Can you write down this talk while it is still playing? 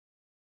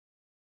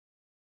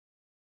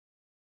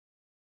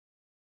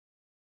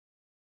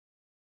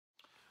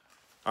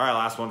All right,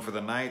 last one for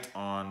the night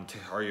on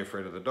Are You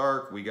Afraid of the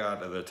Dark? We got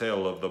The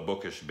Tale of the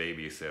Bookish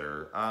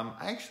Babysitter.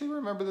 I actually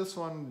remember this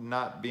one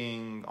not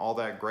being all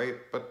that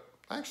great, but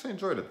I actually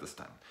enjoyed it this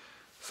time.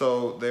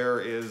 So there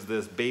is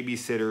this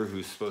babysitter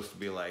who's supposed to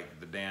be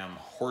like the damn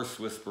horse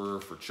whisperer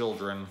for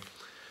children.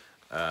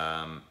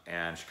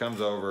 And she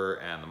comes over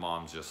and the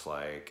mom's just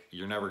like,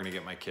 you're never gonna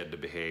get my kid to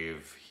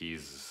behave.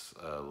 He's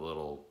a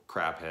little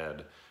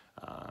craphead,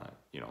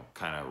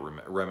 kind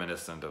of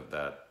reminiscent of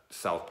that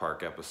South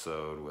Park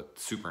episode with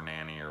Super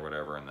Nanny or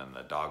whatever, and then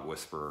the dog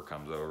whisperer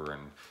comes over,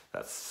 and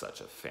that's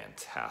such a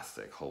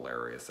fantastic,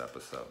 hilarious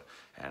episode,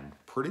 and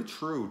pretty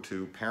true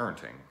to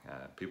parenting.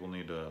 People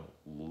need to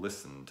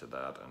listen to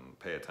that and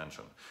pay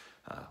attention.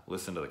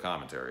 Listen to the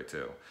commentary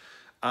too.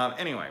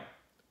 Anyway,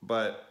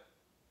 but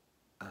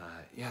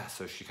yeah,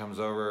 so she comes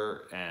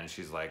over and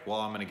she's like, well,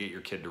 I'm gonna get your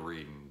kid to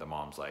read, and the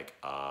mom's like,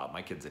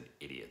 my kid's an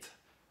idiot.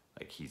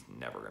 Like, he's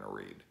never gonna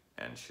read.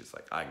 And she's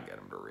like, I can get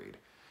him to read.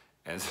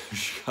 And so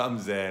she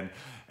comes in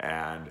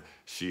and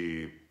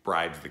she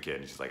bribes the kid,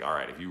 and she's like, all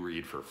right, if you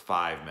read for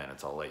 5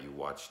 minutes, I'll let you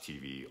watch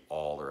TV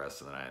all the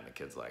rest of the night. And the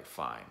kid's like,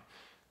 fine.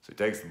 So he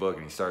takes the book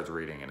and he starts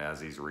reading, and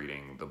as he's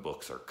reading, the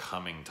books are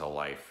coming to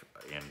life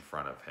in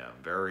front of him.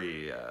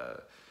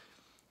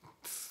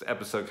 This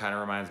episode kind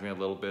of reminds me a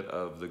little bit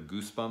of the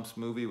Goosebumps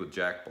movie with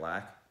Jack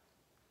Black.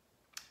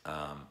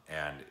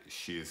 And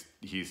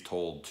he's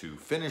told to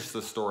finish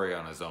the story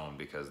on his own,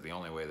 because the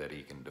only way that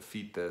he can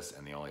defeat this,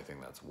 and the only thing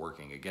that's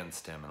working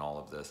against him in all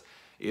of this,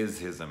 is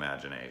his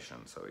imagination.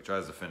 So he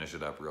tries to finish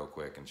it up real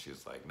quick, and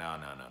she's like, no,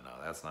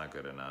 that's not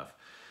good enough.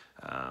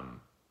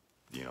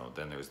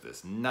 Then there's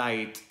this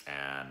night,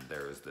 and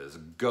there's this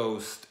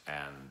ghost,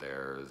 and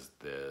there's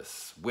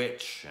this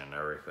witch and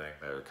everything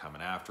that are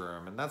coming after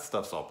him, and that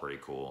stuff's all pretty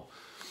cool.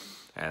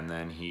 And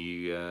then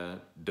he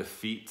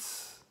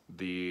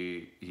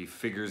he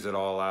figures it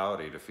all out,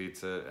 he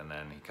defeats it, and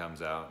then he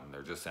comes out, and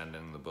they're just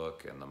ending the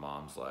book, and the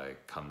mom's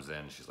like, comes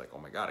in, she's like, oh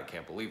my God, I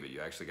can't believe it, you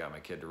actually got my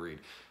kid to read.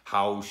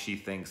 How she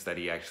thinks that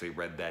he actually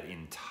read that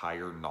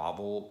entire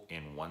novel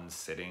in one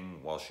sitting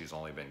while she's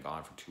only been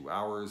gone for 2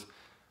 hours.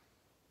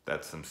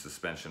 That's some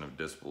suspension of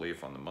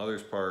disbelief on the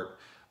mother's part.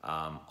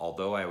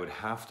 Although I would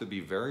have to be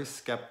very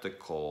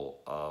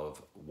skeptical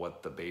of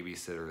what the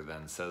babysitter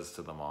then says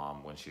to the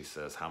mom when she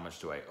says, how much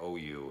do I owe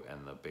you?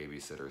 And the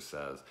babysitter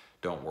says,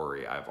 don't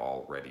worry, I've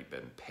already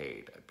been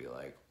paid. I'd be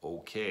like,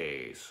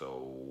 okay,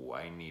 so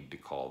I need to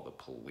call the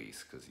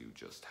police because you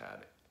just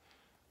had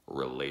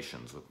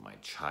relations with my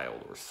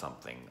child or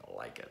something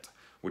like it.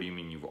 What do you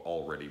mean you've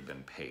already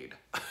been paid?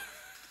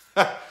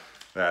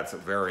 That's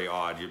very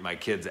odd. My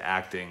kid's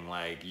acting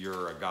like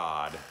you're a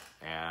god,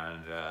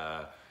 and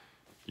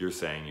you're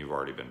saying you've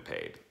already been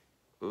paid.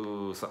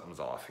 Ooh, something's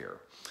off here.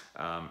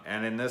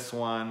 And in this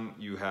one,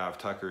 you have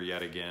Tucker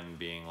yet again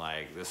being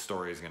like, this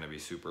story is going to be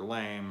super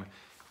lame.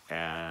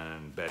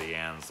 And Betty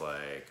Ann's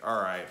like, all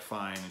right,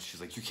 fine. And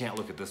she's like, you can't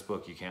look at this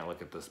book. You can't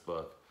look at this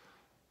book.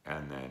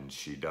 And then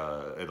she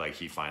does, like,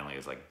 he finally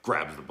is like,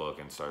 grabs the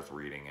book and starts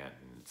reading it.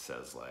 And it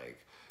says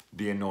like,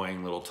 the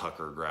annoying little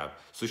Tucker grab.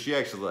 So she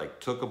actually like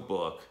took a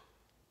book,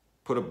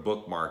 put a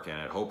bookmark in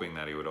it, hoping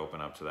that he would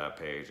open up to that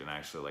page, and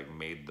actually like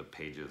made the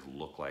pages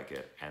look like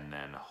it, and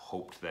then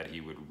hoped that he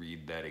would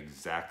read that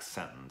exact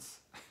sentence.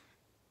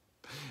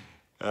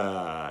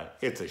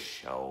 It's a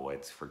show,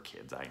 it's for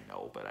kids, I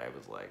know, but I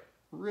was like,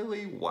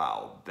 really?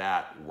 Wow,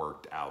 that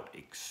worked out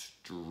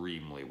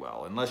extremely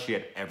well. Unless she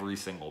had every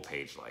single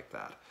page like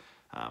that,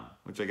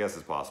 which I guess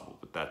is possible,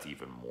 but that's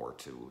even more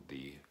to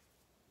the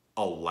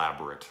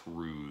elaborate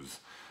ruse.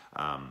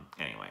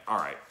 Anyway, all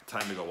right,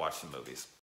 time to go watch some movies.